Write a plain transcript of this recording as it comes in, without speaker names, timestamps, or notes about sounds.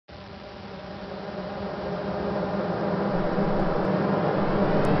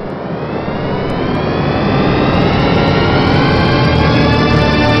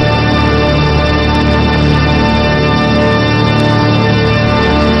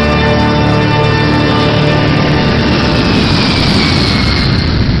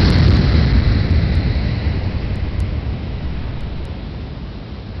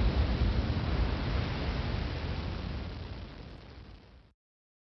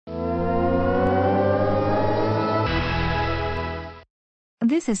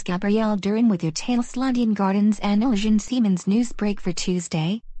This is Gabrielle Durham with your Tailslandian Gardens and Elysian Siemens Newsbreak for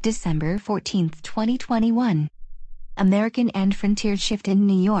Tuesday, December 14, 2021. American and frontier shift in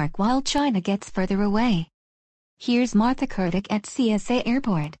New York while China gets further away. Here's Martha Currituck at CSA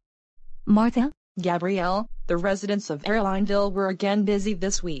Airport. Martha? Gabrielle, the residents of Airlineville were again busy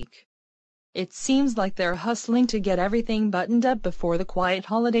this week. It seems like they're hustling to get everything buttoned up before the quiet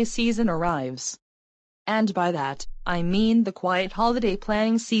holiday season arrives. And by that, I mean the quiet holiday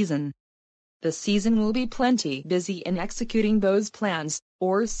planning season. The season will be plenty busy in executing those plans,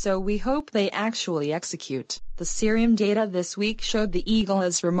 or so we hope they actually execute. The Cirium data this week showed the Eagle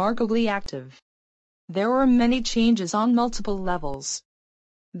is remarkably active. There were many changes on multiple levels.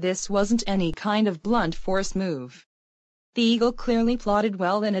 This wasn't any kind of blunt force move. The Eagle clearly plotted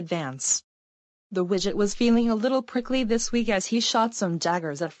well in advance. The widget was feeling a little prickly this week as he shot some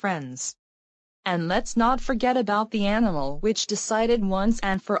daggers at friends. And let's not forget about the animal which decided once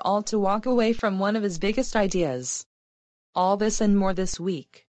and for all to walk away from one of his biggest ideas. All this and more this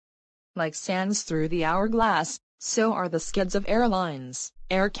week. Like sands through the hourglass, so are the skids of airlines.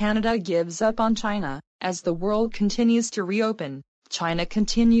 Air Canada gives up on China. As the world continues to reopen, China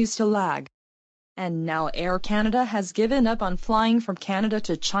continues to lag. And now Air Canada has given up on flying from Canada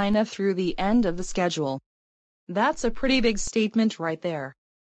to China through the end of the schedule. That's a pretty big statement right there.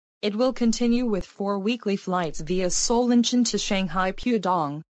 It will continue with 4 weekly flights via Seoul Incheon to Shanghai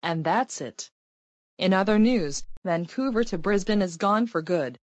Pudong, and that's it. In other news, Vancouver to Brisbane is gone for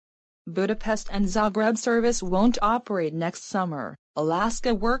good. Budapest and Zagreb service won't operate next summer.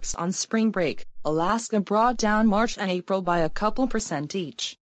 Alaska works on spring break. Alaska brought down March and April by a couple %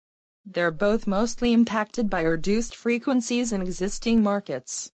 each. They're both mostly impacted by reduced frequencies in existing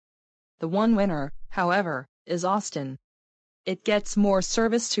markets. The one winner, however, is Austin. It gets more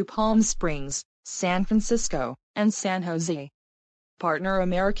service to Palm Springs, San Francisco, and San Jose. Partner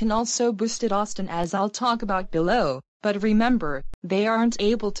American also boosted Austin, as I'll talk about below, but remember, they aren't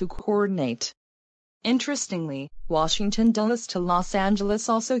able to coordinate. Interestingly, Washington Dulles to Los Angeles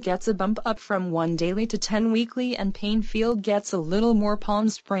also gets a bump up from 1 daily to 10 weekly, and Plainfield gets a little more. Palm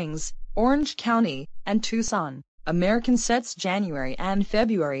Springs, Orange County, and Tucson. American sets January and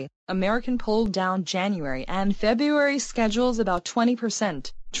February. American pulled down January and February schedules about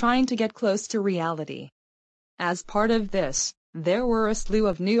 20%, trying to get close to reality. As part of this, there were a slew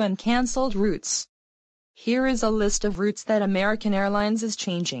of new and canceled routes. Here is a list of routes that American Airlines is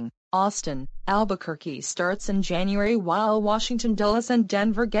changing. Austin, Albuquerque starts in January while Washington Dulles and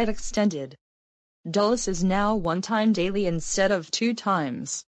Denver get extended. Dulles is now 1 time daily instead of 2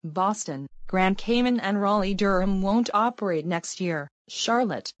 times. Boston, Grand Cayman and Raleigh-Durham won't operate next year.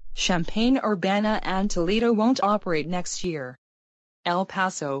 Charlotte, Champaign-Urbana and Toledo won't operate next year. El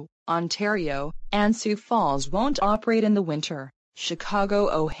Paso, Ontario, and Sioux Falls won't operate in the winter. Chicago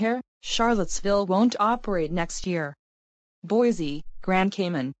O'Hare, Charlottesville won't operate next year. Boise, Grand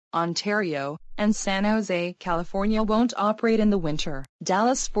Cayman, Ontario, and San Jose, California won't operate in the winter.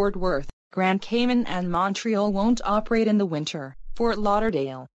 Dallas-Fort Worth, Grand Cayman and Montreal won't operate in the winter. Fort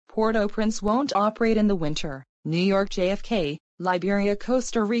Lauderdale, Port-au-Prince won't operate in the winter. New York JFK, Liberia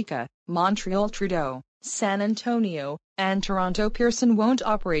Costa Rica, Montreal Trudeau, San Antonio, and Toronto Pearson won't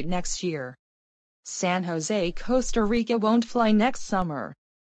operate next year. San Jose Costa Rica won't fly next summer.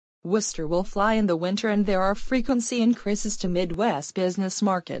 Worcester will fly in the winter, and there are frequency increases to Midwest business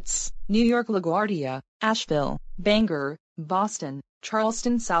markets. New York LaGuardia, Asheville, Bangor, Boston,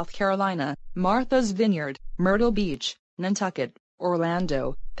 Charleston, South Carolina, Martha's Vineyard, Myrtle Beach, Nantucket,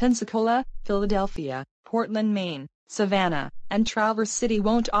 Orlando, Pensacola, Philadelphia, Portland, Maine, Savannah, and Traverse City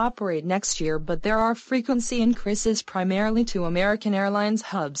won't operate next year, but there are frequency increases primarily to American Airlines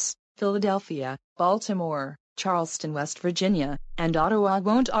hubs. Philadelphia, Baltimore, Charleston, West Virginia, and Ottawa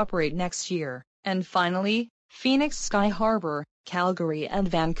won't operate next year. And finally, Phoenix Sky Harbor, Calgary and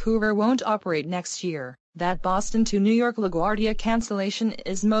Vancouver won't operate next year. That Boston to New York LaGuardia cancellation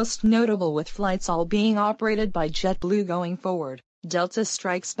is most notable, with flights all being operated by JetBlue going forward. Delta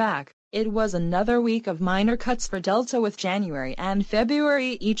strikes back. It was another week of minor cuts for Delta, with January and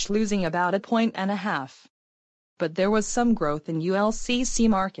February each losing about 1.5 points. But there was some growth in ULCC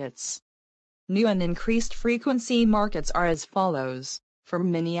markets. New and increased frequency markets are as follows: for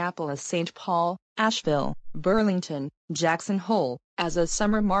Minneapolis, St. Paul, Asheville, Burlington, Jackson Hole, as a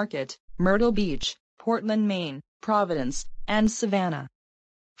summer market, Myrtle Beach, Portland, Maine, Providence, and Savannah.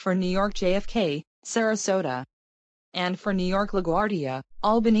 For New York JFK, Sarasota. And for New York LaGuardia,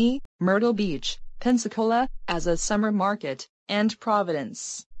 Albany, Myrtle Beach, Pensacola, as a summer market, and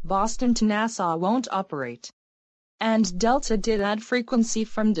Providence. Boston to Nassau won't operate. And Delta did add frequency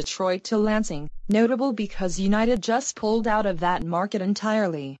from Detroit to Lansing, notable because United just pulled out of that market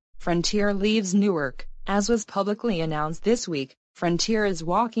entirely. Frontier leaves Newark. As was publicly announced this week, Frontier is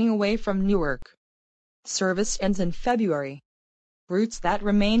walking away from Newark. Service ends in February. Routes that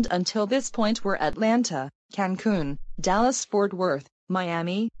remained until this point were Atlanta, Cancun, Dallas-Fort Worth,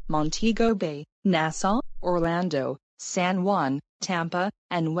 Miami, Montego Bay, Nassau, Orlando, San Juan, Tampa,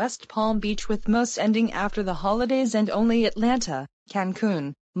 and West Palm Beach, with most ending after the holidays and only Atlanta,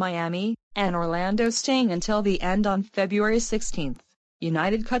 Cancun, Miami, and Orlando staying until the end on February 16.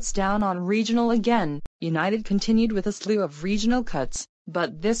 United cuts down on regional again. United continued with a slew of regional cuts,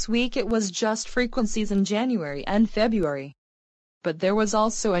 but this week it was just frequencies in January and February. But there was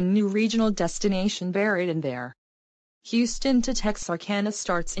also a new regional destination buried in there. Houston to Texarkana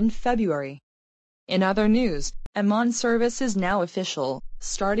starts in February. In other news, Amman service is now official,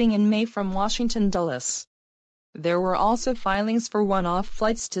 starting in May from Washington Dulles. There were also filings for one-off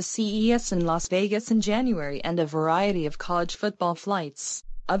flights to CES in Las Vegas in January and a variety of college football flights.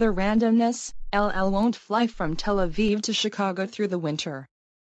 Other randomness, LL won't fly from Tel Aviv to Chicago through the winter.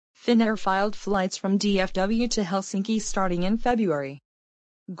 Finnair filed flights from DFW to Helsinki starting in February.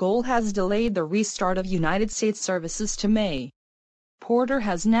 GOL has delayed the restart of United States services to May. Porter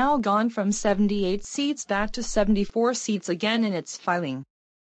has now gone from 78 seats back to 74 seats again in its filing.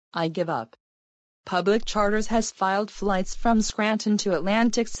 I give up. Public Charters has filed flights from Scranton to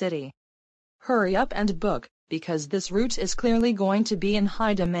Atlantic City. Hurry up and book, because this route is clearly going to be in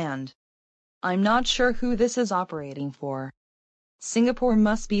high demand. I'm not sure who this is operating for. Singapore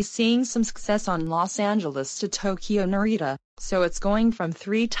must be seeing some success on Los Angeles to Tokyo Narita, so it's going from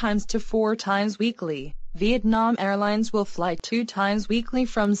 3 times to 4 times weekly. Vietnam Airlines will fly 2 times weekly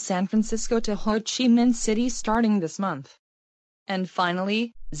from San Francisco to Ho Chi Minh City starting this month. And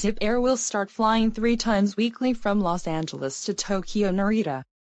finally, Zip Air will start flying 3 times weekly from Los Angeles to Tokyo Narita.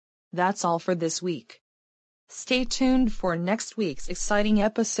 That's all for this week. Stay tuned for next week's exciting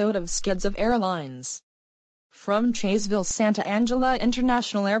episode of Skids of Airlines. From Chaseville Santa Angela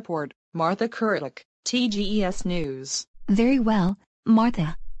International Airport, Martha Currituck, TGES News. Very well,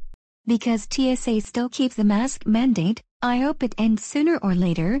 Martha. Because TSA still keeps the mask mandate, I hope it ends sooner or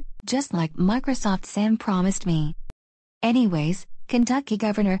later, just like Microsoft Sam promised me. Anyways, Kentucky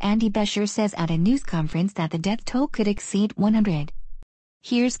Governor Andy Beshear says at a news conference that the death toll could exceed 100.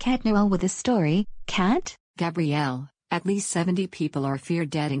 Here's Katt Noel with the story. Katt? Gabrielle, at least 70 people are feared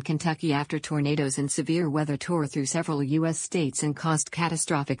dead in Kentucky after tornadoes and severe weather tore through several U.S. states and caused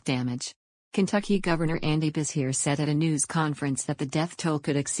catastrophic damage. Kentucky Governor Andy Beshear said at a news conference that the death toll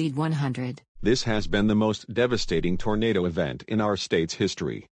could exceed 100. This has been the most devastating tornado event in our state's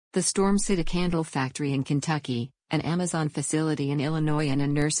history. The storms hit a candle factory in Kentucky, an Amazon facility in Illinois, and a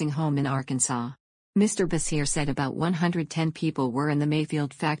nursing home in Arkansas. Mr. Beshear said about 110 people were in the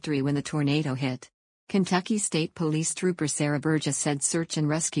Mayfield factory when the tornado hit. Kentucky State Police Trooper Sarah Burgess said search and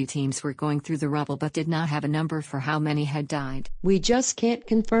rescue teams were going through the rubble but did not have a number for how many had died. We just can't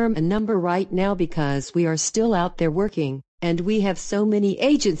confirm a number right now because we are still out there working, and we have so many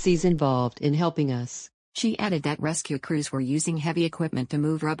agencies involved in helping us. She added that rescue crews were using heavy equipment to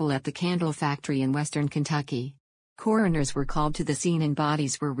move rubble at the candle factory in western Kentucky. Coroners were called to the scene and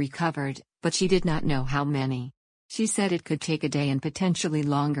bodies were recovered, but she did not know how many. She said it could take a day and potentially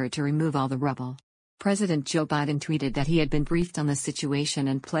longer to remove all the rubble. President Joe Biden tweeted that he had been briefed on the situation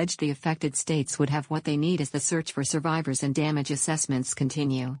and pledged the affected states would have what they need as the search for survivors and damage assessments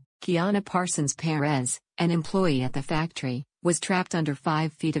continue. Kiana Parsons Perez, an employee at the factory, was trapped under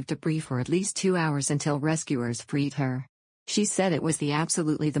 5 feet of debris for at least 2 hours until rescuers freed her. She said it was the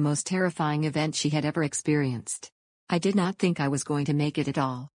most terrifying event she had ever experienced. I did not think I was going to make it at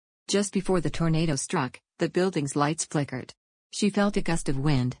all. Just before the tornado struck, the building's lights flickered. She felt a gust of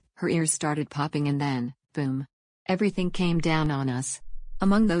wind, her ears started popping, and then, boom. Everything came down on us.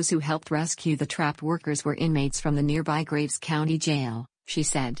 Among those who helped rescue the trapped workers were inmates from the nearby Graves County Jail, she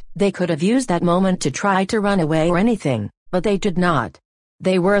said. They could have used that moment to try to run away or anything, but they did not.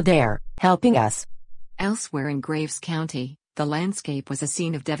 They were there, helping us. Elsewhere in Graves County, the landscape was a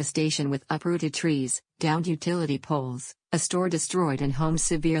scene of devastation with uprooted trees, downed utility poles, a store destroyed, and homes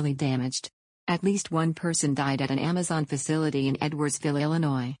severely damaged. At least one person died at an Amazon facility in Edwardsville,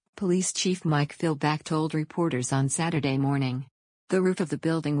 Illinois, Police Chief Mike Philback told reporters on Saturday morning. The roof of the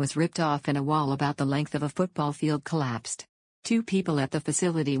building was ripped off and a wall about the length of a football field collapsed. 2 people at the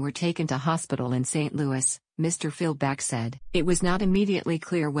facility were taken to hospital in St. Louis, Mr. Philback said. It was not immediately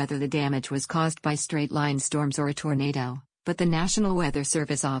clear whether the damage was caused by straight-line storms or a tornado, but the National Weather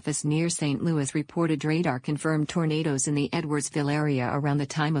Service office near St. Louis reported radar-confirmed tornadoes in the Edwardsville area around the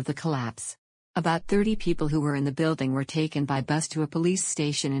time of the collapse. About 30 people who were in the building were taken by bus to a police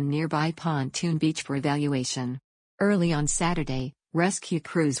station in nearby Pontoon Beach for evaluation. Early on Saturday, rescue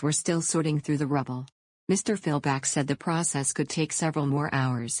crews were still sorting through the rubble. Mr. Philback said the process could take several more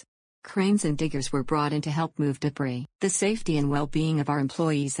hours. Cranes and diggers were brought in to help move debris. The safety and well-being of our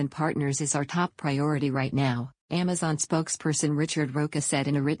employees and partners is our top priority right now, Amazon spokesperson Richard Roca said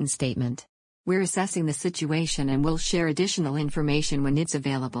in a written statement. We're assessing the situation and will share additional information when it's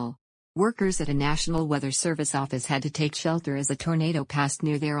available. Workers at a National Weather Service office had to take shelter as a tornado passed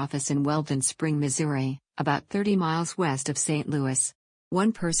near their office in Weldon Spring, Missouri, about 30 miles west of St. Louis.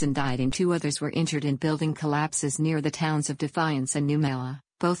 One person died and 2 others were injured in building collapses near the towns of Defiance and New Mella,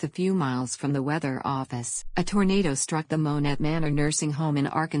 both a few miles from the weather office. A tornado struck the Monette Manor nursing home in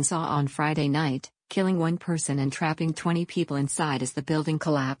Arkansas on Friday night, killing 1 person and trapping 20 people inside as the building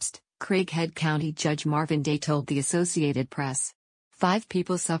collapsed, Craighead County Judge Marvin Day told the Associated Press. 5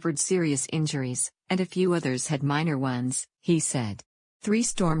 people suffered serious injuries, and a few others had minor ones, he said. 3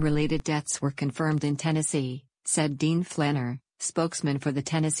 storm-related deaths were confirmed in Tennessee, said Dean Flanner, spokesman for the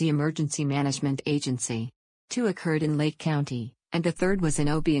Tennessee Emergency Management Agency. 2 occurred in Lake County, and the third was in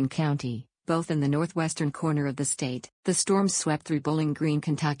Obion County, both in the northwestern corner of the state. The storms swept through Bowling Green,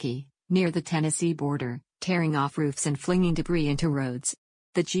 Kentucky, near the Tennessee border, tearing off roofs and flinging debris into roads.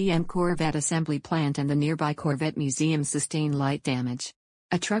 The GM Corvette assembly plant and the nearby Corvette Museum sustained light damage.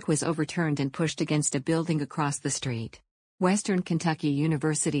 A truck was overturned and pushed against a building across the street. Western Kentucky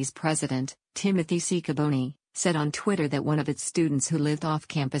University's president, Timothy C. Caboni, said on Twitter that one of its students who lived off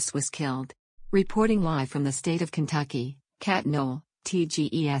campus was killed. Reporting live from the state of Kentucky, Katt Noel,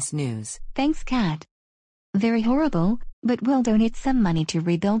 TGES News. Thanks, Katt. Very horrible, but we'll donate some money to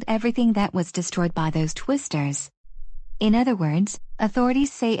rebuild everything that was destroyed by those twisters. In other words,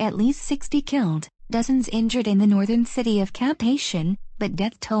 authorities say at least 60 killed, dozens injured in the northern city of Cap-Haitien, but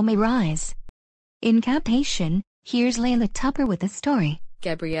death toll may rise. In Cap-Haitien, here's Layla Tupper with the story.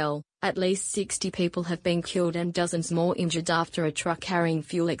 Gabrielle, at least 60 people have been killed and dozens more injured after a truck carrying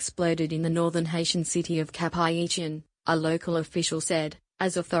fuel exploded in the northern Haitian city of Cap-Haitien, a local official said,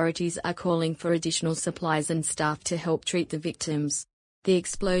 as authorities are calling for additional supplies and staff to help treat the victims. The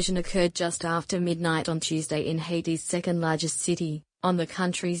explosion occurred just after midnight on Tuesday in Haiti's second-largest city, on the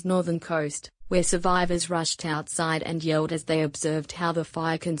country's northern coast, where survivors rushed outside and yelled as they observed how the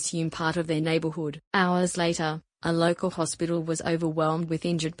fire consumed part of their neighborhood. Hours later, a local hospital was overwhelmed with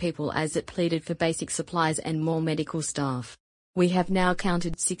injured people as it pleaded for basic supplies and more medical staff. We have now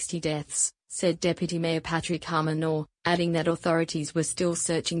counted 60 deaths, said Deputy Mayor Patrick Harmonor, adding that authorities were still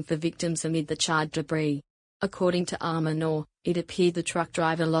searching for victims amid the charred debris. According to Harmonor, it appeared the truck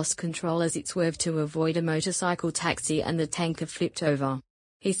driver lost control as it swerved to avoid a motorcycle taxi and the tanker flipped over.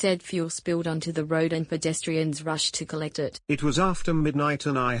 He said fuel spilled onto the road and pedestrians rushed to collect it. It was after midnight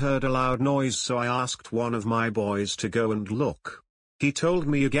and I heard a loud noise, so I asked one of my boys to go and look. He told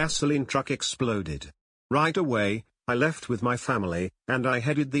me a gasoline truck exploded. Right away, I left with my family, and I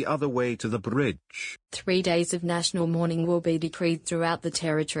headed the other way to the bridge. 3 days of national mourning will be decreed throughout the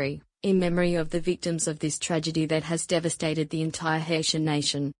territory, in memory of the victims of this tragedy that has devastated the entire Haitian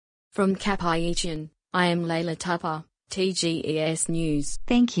nation. From Cap-Haitien, I am Layla Tupper, TGES News.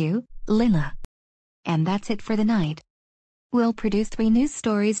 Thank you, Layla. And that's it for the night. We'll produce 3 news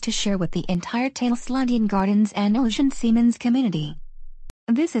stories to share with the entire Tailslandian Gardens and Elysian Siemens community.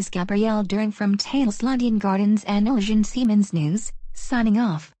 This is Gabrielle Durham from Tailslandian Gardens and Elysian Siemens News, signing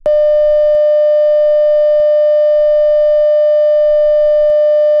off.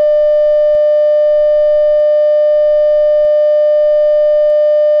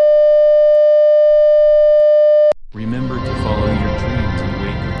 Remember to follow your dreams and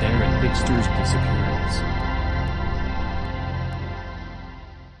wait for Darren Pixter's disappearance.